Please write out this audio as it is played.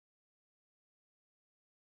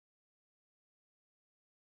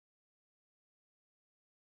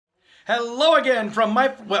Hello again from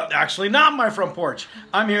well, actually not my front porch.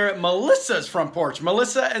 I'm here at Melissa's front porch.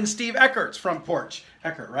 Melissa and Steve Eckert's front porch.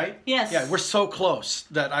 Eckert, right? Yes. Yeah, we're so close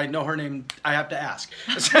that I know her name. I have to ask.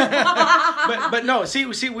 but no, see,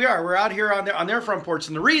 we're out here on their front porch,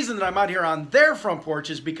 and the reason that I'm out here on their front porch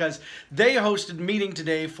is because they hosted a meeting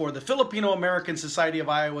today for the Filipino American Society of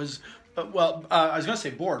Iowa's. I was going to say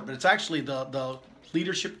board, but it's actually the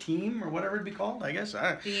leadership team or whatever it'd be called. I guess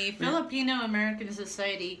the Filipino American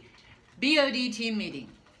Society BOD team meeting.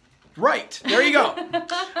 Right, there you go.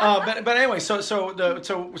 But anyway,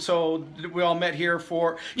 so we all met here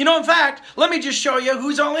for, in fact, let me just show you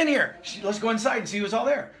who's all in here. Let's go inside and see who's all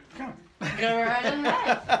there. Come on. Go right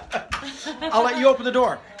ahead. I'll let you open the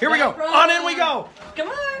door. Here we go. On in we go. Come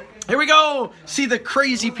on. Here we go. See the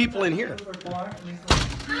crazy people in here. Look,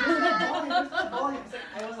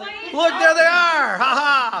 there they are. Ha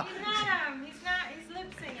ha. He's not. He's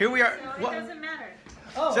lip syncing. Here we are. So it doesn't matter.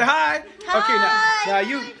 Oh. Say hi. Hi. Okay, now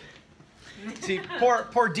you. See,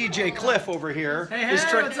 poor DJ Cliff over here. Hey,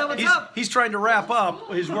 what's up? He's trying to wrap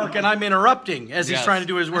up his work, and I'm interrupting as he's trying to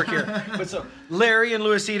do his work here. But so, Larry and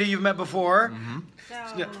Luisita, you've met before. Mm-hmm.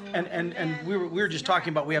 And we were just talking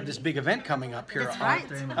about we have this big event coming up here. That's right.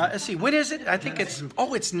 Let's see, when is it? I think it's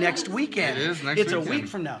next weekend. It is next weekend. It's a week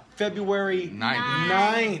from now, February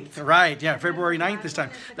 9th. Right, yeah, February 9th this time.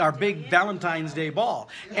 Our big Valentine's Day ball.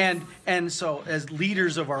 And so as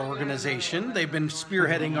leaders of our organization, they've been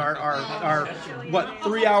spearheading our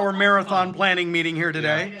 3-hour marathon planning meeting here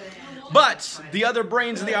today. But the other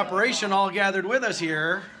brains of the operation all gathered with us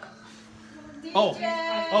here.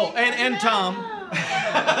 And Tom.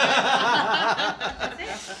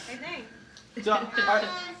 So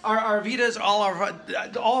our Vitas,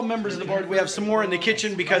 all members of the board, we have some more in the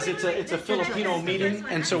kitchen because it's a Filipino meeting,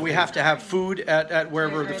 and so we have to have food at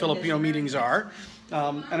wherever the Filipino meetings are.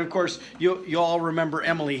 And of course, you all remember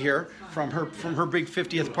Emily here from her big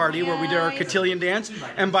 50th party where we did our cotillion dance.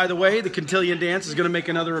 And by the way, the cotillion dance is going to make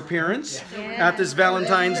another appearance at this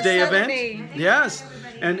Valentine's Day event. Yes.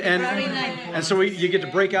 And so you get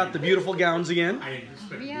to break out the beautiful gowns again.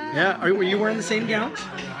 Yeah. Were you wearing the same gowns?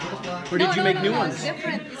 Or did you make new ones?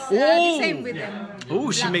 Different. It's the same with them.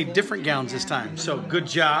 Oh, she made different gowns this time. So good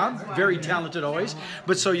job. Very talented always.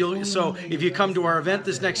 But so if you come to our event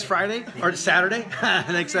this next Friday or Saturday,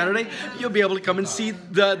 next Saturday, you'll be able to come and see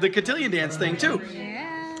the cotillion dance thing too.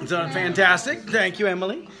 Yeah. So fantastic. Thank you,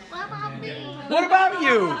 Emily. What about me? What about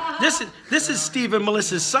you? This is Steve and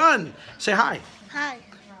Melissa's son. Say hi. Hi.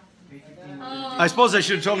 I suppose I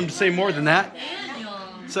should have told him to say more than that.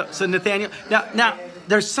 So Nathaniel. Now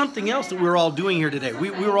there's something else that we're all doing here today. We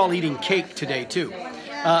were all eating cake today too.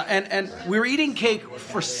 And we were eating cake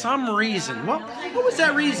for some reason. What was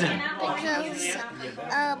that reason? Because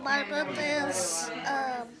my birthday is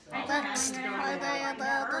next Friday and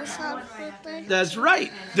the son's birthday. That's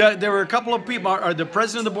right. There were a couple of people. The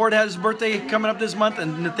president of the board has his birthday coming up this month,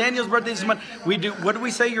 and Nathaniel's birthday this month. What did we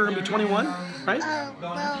say? You're going to be 21, right?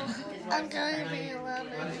 No, I'm going to be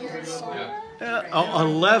 11 years old.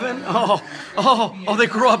 11? Oh, they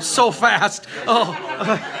grew up so fast.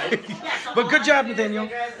 But good job, Nathaniel.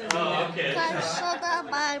 Can I show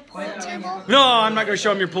them my pool table? No, I'm not going to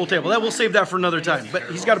show him your pool table. We'll save that for another time.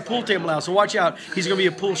 But he's got a pool table now, so watch out. He's going to be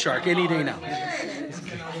a pool shark any day now.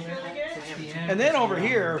 And then over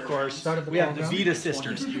here, of course, we have the Vita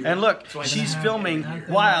sisters. And look, she's filming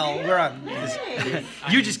while we're on.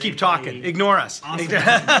 You just keep talking. Ignore us. Hi.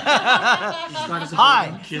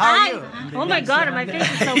 How are you? Oh my God, my face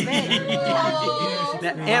is so big.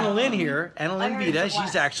 Now, Anna Lynn here, Anna Lynn Vita,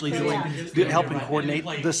 she's actually helping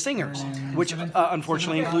coordinate the singers, which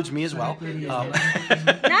unfortunately includes me as well.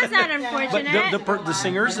 That's not unfortunate. But the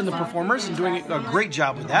singers and the performers and doing a great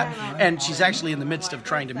job with that. And she's actually in the midst of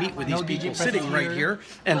trying to meet with these people sitting right here.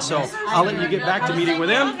 And so I'll let you get back to meeting with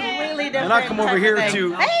them. And I'll come over here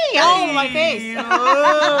to... Hey, my face.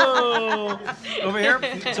 Whoa. Over here.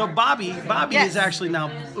 So Bobby is actually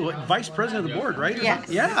now vice president of the board, right? Yes.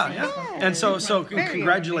 Yeah. And so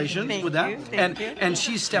congratulations with that. And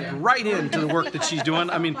she stepped right into the work that she's doing.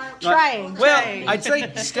 I mean, Trying. I'd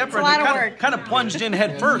say step right in, kind of plunged in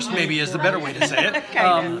head first, maybe is the better way to say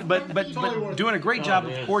it. But doing a great job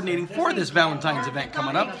of coordinating for this Valentine's event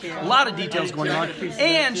coming up. A lot of details going on.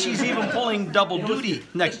 And she's even pulling double duty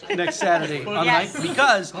next Saturday on night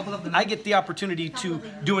because I get the opportunity to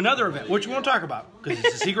do another event. event, which we won't talk about because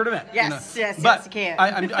it's a secret event. Yes, yes, but you can.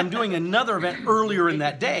 I'm doing another event earlier in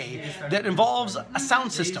that day that involves a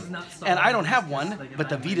sound system, and I don't have one, but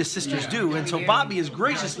the Vita sisters do, and so Bobby is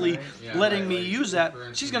graciously letting me use that.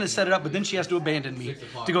 She's going to set it up, but then she has to abandon me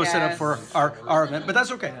to go set up for our event, but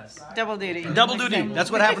that's okay. Double duty. Double duty.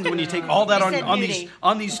 That's what happens when you take all that on these.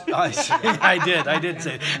 I did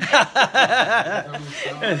say.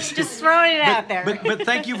 Just throwing it out there. But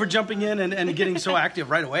thank you for jumping in and getting so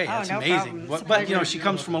active right away. That's no amazing. problem. But you know, she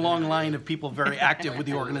comes from a long line of people very active with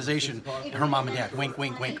the organization. Her mom and dad. Wink,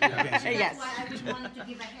 wink, wink. Okay. Yes.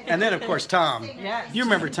 And then of course Tom. Yes. You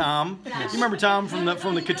remember Tom? You remember Tom from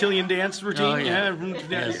the cotillion dance routine? Oh, yeah.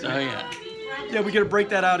 Yes. Oh, yeah. Yeah, we got to break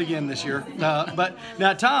that out again this year. But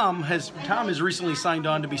now Tom has recently signed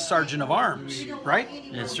on to be Sergeant of Arms, right?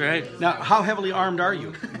 That's right. Now, how heavily armed are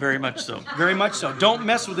you? Very much so. Very much so. Don't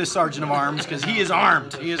mess with this Sergeant of Arms because he is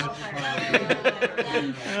armed. He is.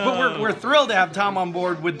 But we're thrilled to have Tom on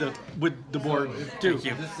board with the board too. Thank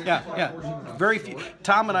you. Yeah. Very few.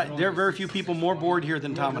 Tom and I. There are very few people more bored here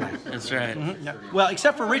than Tom and I. That's right. Mm-hmm. Yeah. Well,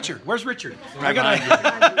 except for Richard. Where's Richard? Right behind you.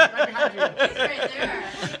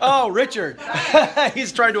 Oh, Richard.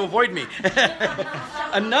 He's trying to avoid me.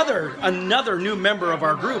 Another new member of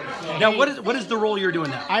our group. Now, what is the role you're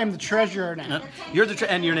doing now? I am the treasurer now. You're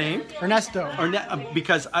and your name? Ernesto.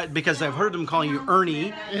 Because I've heard them calling you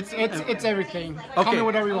Ernie. It's everything. Okay. Call me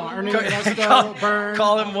whatever you want. Ernie, Ernesto, Burn.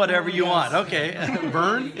 Call him whatever you want. Okay.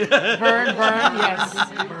 Vern? Burn, yes.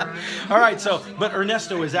 All right, but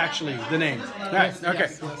Ernesto is actually the name. All right, Yes, okay.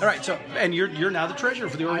 yes. All right, so, and you're now the treasurer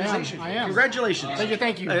for the organization. I am. Congratulations.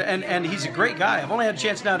 Thank you. And he's a great guy. I've only had a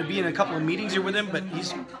chance now to be in a couple of meetings here with him, but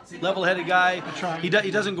he's a level-headed guy. try. He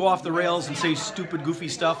doesn't go off the rails and say stupid, goofy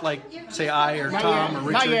stuff like, say, I or Not Tom yet. or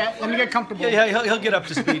Richard. Not yet. Let me get comfortable. Yeah, he'll get up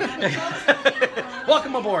to speed.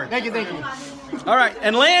 Welcome aboard. Thank you. All right,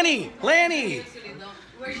 and Lanny.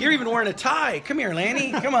 You're even wearing a tie. Come here,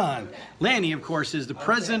 Lanny. Come on. Lanny, of course, is the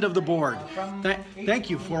president of the board.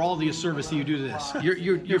 Thank you for all the service that you do to this.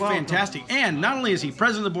 You're fantastic. And not only is he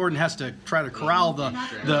president of the board and has to try to corral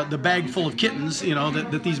the bag full of kittens, you know,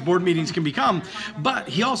 that these board meetings can become, but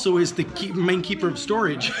he also is the main keeper of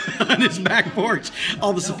storage on his back porch.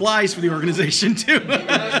 All the supplies for the organization too.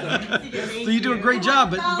 So you do a great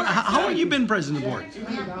job. But how long have you been president of the board?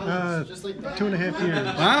 2.5 years.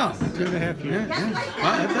 Wow. 2.5 years.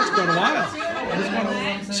 Yeah. Wow, that's quite a while.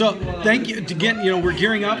 So thank you. Again, we're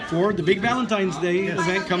gearing up for the big Valentine's Day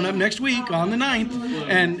event coming up next week on the 9th,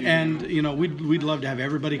 and we'd love to have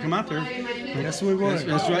everybody come out there. Yes, we would.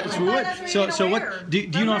 That's right. Yes, we would. So what? Do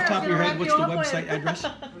you know off the top of your head what's the website address?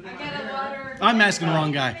 I'm asking the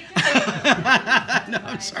wrong guy. No,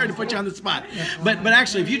 I'm sorry to put you on the spot. But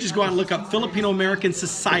actually, if you just go out and look up Filipino American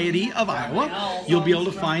Society of Iowa, you'll be able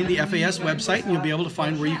to find the FAS website, and you'll be able to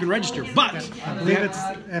find where you can register. But I believe it's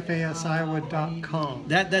fasiowa.com.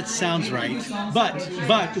 that sounds right. But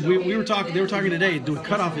we were talking. They were talking today. The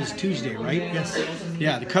cutoff is Tuesday, right? Yes.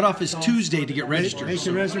 Yeah, the cutoff is Tuesday to get registered. Make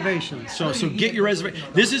your reservations. So get your reservation.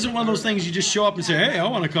 This isn't one of those things you just show up and say, "Hey, I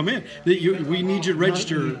want to come in." We need you to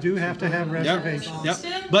register. You do have to have reservations. Yep.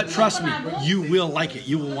 But trust me, you will like it.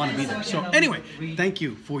 You will want to be there. So anyway, thank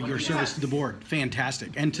you for your service to the board.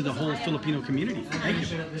 Fantastic. And to the whole Filipino community.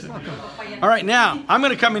 Thank you. All right, now I'm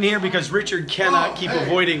going to come in here because Richard cannot keep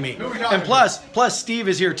avoiding me. And plus Steve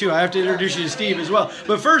is here too. I have to introduce you to Steve as well.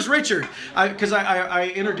 But first, Richard, because I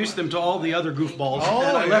introduced them to all the other goofballs,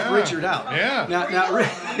 and I left Richard out. Yeah. Now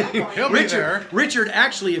He'll be there. Richard,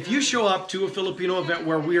 actually, if you show up to a Filipino event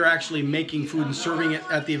where we are actually making food and serving it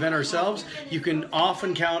at the event ourselves, you can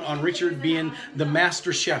often count on Richard being the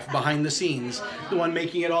master chef behind the scenes, the one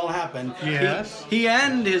making it all happen. Yes. He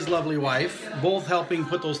and his lovely wife both helping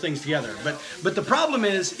put those things together. But the problem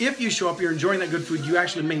is, if you show up, you're enjoying that good food, you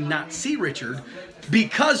actually may not see Richard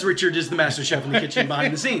because Richard is the master chef in the kitchen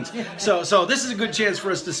behind the scenes. So this is a good chance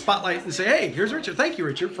for us to spotlight and say, hey, here's Richard. Thank you,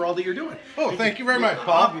 Richard, for all that you're doing. Oh, thank you very much,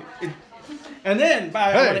 Bob. And then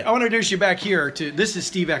I want to introduce you back here to this is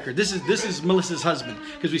Steve Eckert. This is Melissa's husband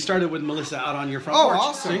because we started with Melissa out on your front porch. Oh,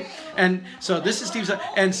 awesome! See? And so this is Steve's,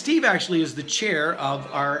 and Steve actually is the chair of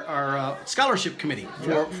our scholarship committee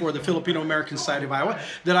for the Filipino American Society of Iowa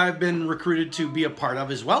that I've been recruited to be a part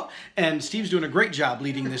of as well. And Steve's doing a great job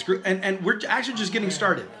leading this group. And we're actually just getting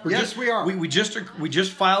started. We are. We just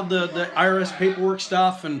filed the IRS paperwork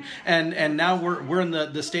stuff, and now we're in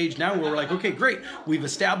the stage now where we're like, okay, great. We've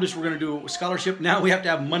established we're going to do to scholarship. Now we have to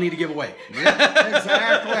have money to give away.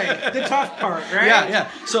 Exactly. The tough part, right? Yeah.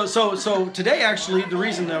 So today, actually, the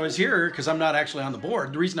reason I was here, because I'm not actually on the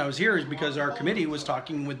board, the reason I was here is because our committee was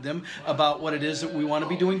talking with them about what it is that we want to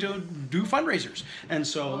be doing to do fundraisers. And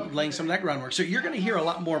so laying some of that groundwork. So you're going to hear a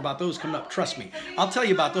lot more about those coming up. Trust me. I'll tell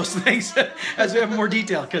you about those things as we have more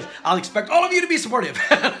detail, because I'll expect all of you to be supportive.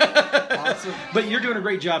 Awesome. But you're doing a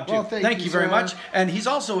great job, too. Well, thank you you, very sir. much. And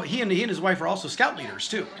he and his wife are also scout leaders,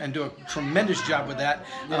 too, and do a tremendous job with that.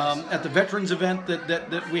 At the veterans event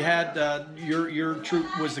that we had, your troop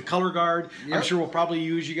was the color guard. I'm Yep. sure we'll probably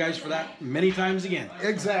use you guys for that many times again.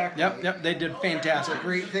 Exactly. Yep, they did fantastic.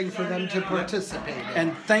 Great thing for them to participate in.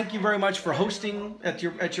 And thank you very much for hosting at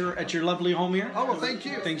your lovely home here. Oh, well, thank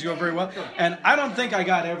you. Things go very well. And I don't think I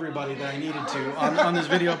got everybody that I needed to on this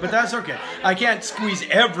video, but that's okay. I can't squeeze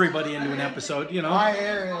everybody into an episode, you know. Hi,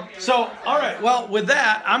 Aaron. So, all right. Well, with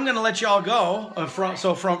that, I'm going to let y'all go.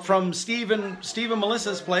 From Steve and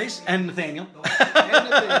Melissa's place and Nathaniel,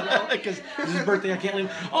 because it's his birthday. I can't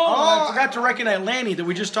leave. Oh, I forgot to recognize Lanny that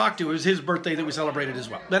we just talked to. It was his birthday that we celebrated as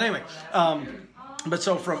well. But anyway. But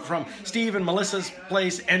so from Steve and Melissa's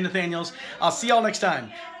place and Nathaniel's, I'll see y'all next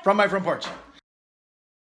time from my front porch.